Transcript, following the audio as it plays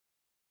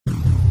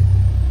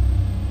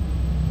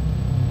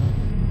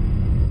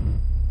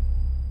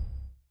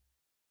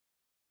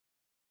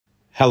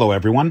Hello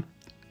everyone,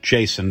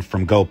 Jason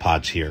from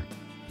GoPods here.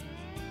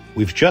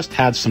 We've just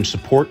had some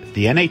support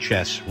the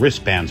NHS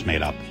wristbands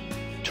made up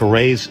to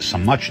raise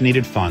some much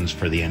needed funds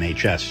for the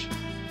NHS.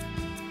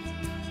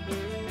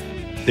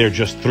 They're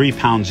just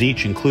 £3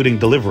 each including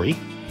delivery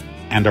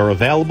and are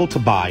available to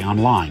buy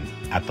online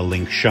at the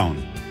link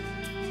shown.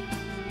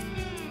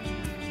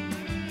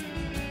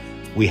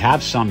 We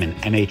have some in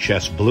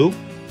NHS blue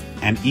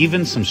and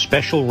even some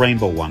special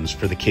rainbow ones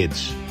for the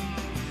kids.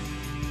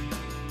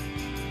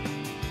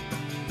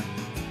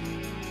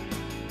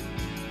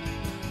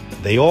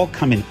 They all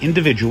come in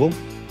individual,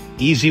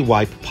 easy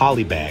wipe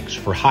poly bags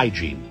for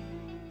hygiene,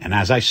 and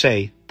as I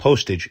say,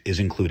 postage is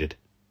included.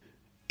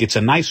 It's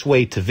a nice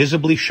way to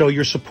visibly show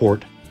your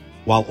support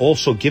while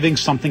also giving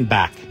something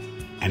back,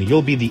 and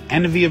you'll be the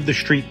envy of the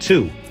street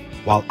too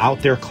while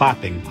out there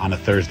clapping on a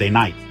Thursday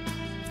night.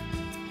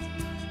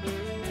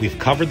 We've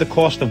covered the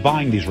cost of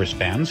buying these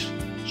wristbands,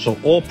 so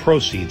all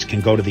proceeds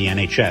can go to the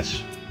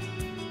NHS.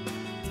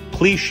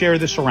 Please share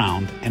this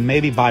around and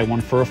maybe buy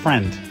one for a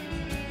friend.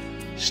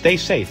 Stay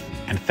safe,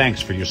 and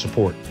thanks for your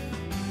support.